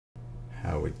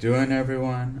How we doing,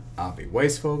 everyone? I'll be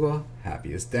Weisfogel,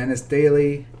 Happiest Dentist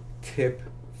Daily. Tip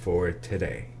for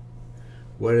today.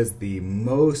 What is the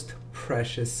most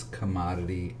precious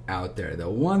commodity out there? The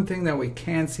one thing that we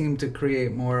can't seem to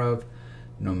create more of,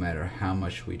 no matter how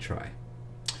much we try.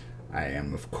 I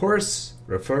am, of course,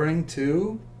 referring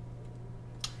to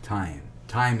time.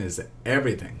 Time is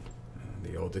everything.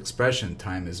 The old expression,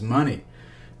 time is money.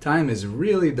 Time is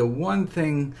really the one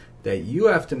thing that you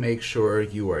have to make sure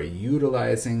you are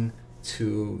utilizing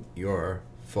to your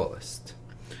fullest.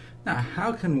 Now,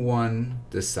 how can one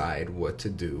decide what to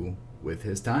do with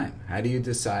his time? How do you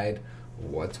decide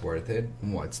what's worth it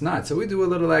and what's not? So we do a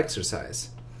little exercise.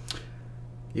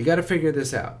 You got to figure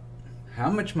this out.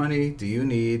 How much money do you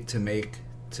need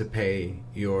to pay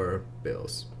your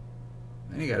bills?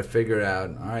 Then you got to figure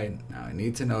out, all right, now I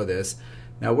need to know this.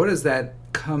 Now, what does that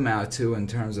come out to in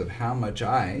terms of how much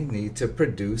I need to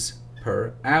produce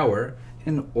per hour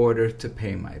in order to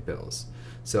pay my bills?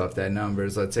 So if that number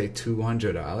is, let's say,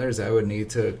 $200, I would need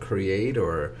to create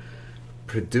or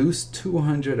produce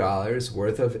 $200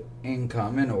 worth of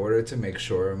income in order to make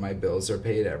sure my bills are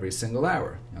paid every single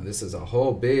hour. Now, this is a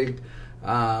whole big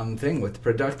thing with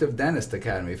Productive Dentist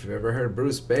Academy. If you've ever heard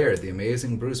Bruce Baird, the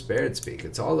amazing Bruce Baird speak,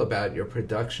 it's all about your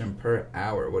production per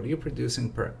hour. What are you producing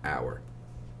per hour?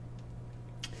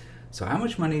 So how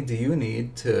much money do you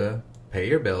need to pay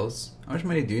your bills? How much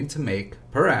money do you need to make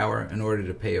per hour in order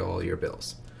to pay all your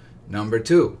bills? Number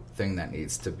two thing that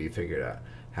needs to be figured out.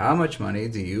 How much money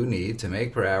do you need to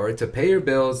make per hour to pay your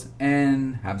bills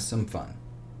and have some fun?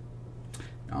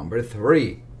 Number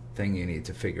three thing you need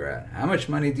to figure out. How much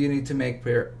money do you need to make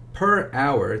per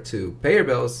hour to pay your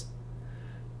bills,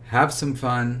 have some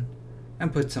fun,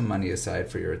 and put some money aside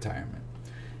for your retirement?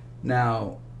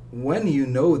 Now, when you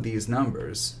know these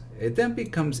numbers, it then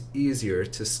becomes easier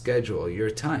to schedule your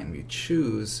time. You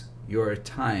choose your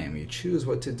time. You choose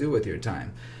what to do with your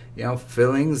time. You know,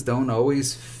 fillings don't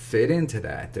always fit into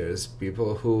that. There's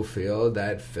people who feel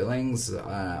that fillings,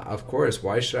 of course,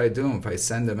 why should I do them? If I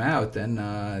send them out, then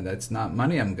that's not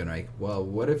money I'm going to make. Well,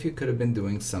 what if you could have been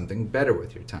doing something better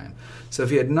with your time? So if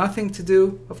you had nothing to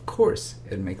do, of course,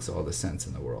 it makes all the sense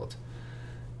in the world.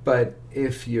 But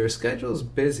if your schedule's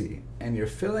busy and you're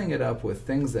filling it up with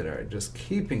things that are just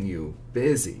keeping you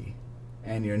busy,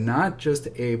 and you're not just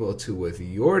able to, with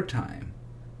your time,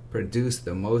 produce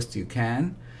the most you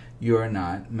can, you're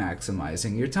not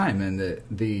maximizing your time. And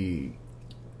the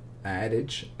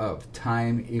adage of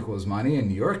time equals money,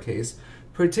 in your case,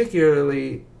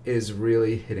 particularly is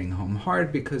really hitting home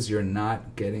hard because you're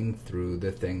not getting through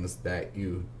the things that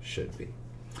you should be.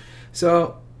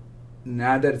 So,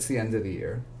 now that it's the end of the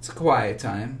year, it's a quiet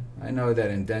time. I know that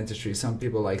in dentistry, some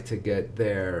people like to get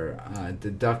their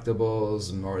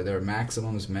deductibles or their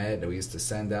maximums met. We used to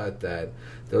send out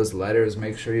those letters,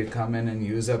 make sure you come in and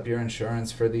use up your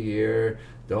insurance for the year.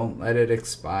 Don't let it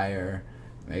expire.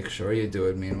 Make sure you do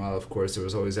it. Meanwhile, of course, there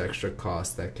was always extra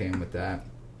cost that came with that.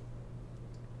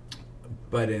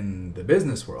 But in the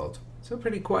business world, it's a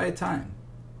pretty quiet time.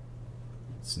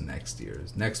 It's next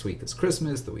week is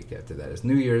Christmas, the week after that is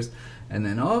New Year's, and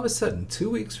then all of a sudden, 2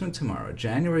 weeks from tomorrow,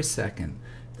 January 2nd,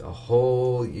 the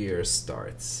whole year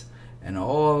starts. And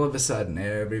all of a sudden,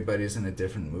 everybody's in a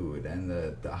different mood, and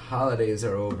the holidays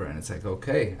are over, and it's like,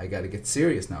 okay, I got to get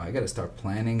serious now. I got to start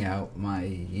planning out my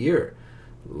year.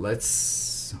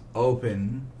 Let's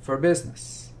open for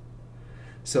business.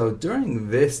 So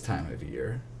during this time of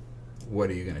year,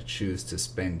 what are you going to choose to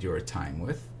spend your time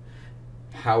with?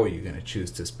 How are you going to choose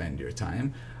to spend your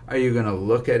time? Are you going to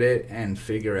look at it and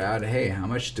figure out, hey, how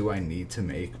much do I need to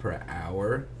make per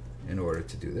hour in order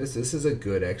to do this? This is a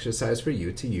good exercise for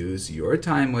you to use your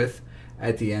time with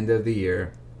at the end of the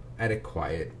year at a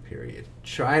quiet period.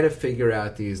 Try to figure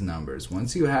out these numbers.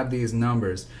 Once you have these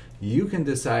numbers, you can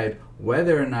decide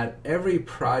whether or not every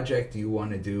project you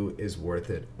want to do is worth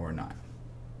it or not.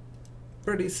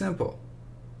 Pretty simple.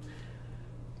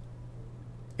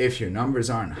 If your numbers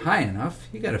aren't high enough,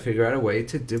 you got to figure out a way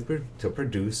to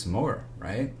produce more,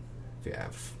 right? If you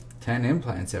have 10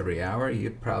 implants every hour,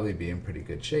 you'd probably be in pretty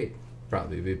good shape.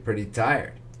 Probably be pretty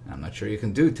tired. I'm not sure you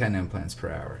can do 10 implants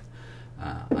per hour.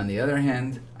 On the other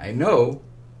hand, I know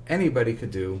anybody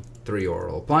could do 3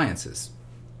 oral appliances.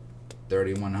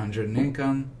 3,100 in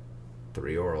income,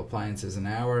 3 oral appliances an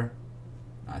hour,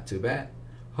 not too bad.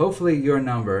 Hopefully your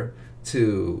number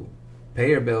to pay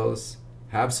your bills,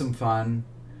 have some fun,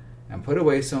 and put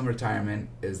away some retirement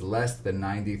is less than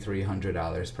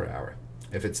 $9,300 per hour.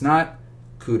 If it's not,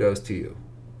 kudos to you.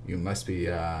 You must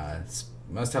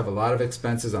have a lot of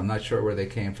expenses. I'm not sure where they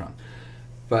came from.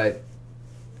 But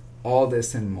all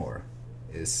this and more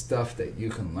is stuff that you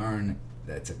can learn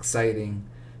that's exciting,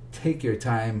 Take your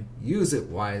time, use it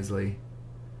wisely,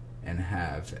 and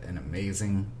have an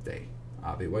amazing day.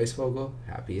 Avi Weisfogel,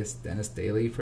 Happiest Dentist Daily.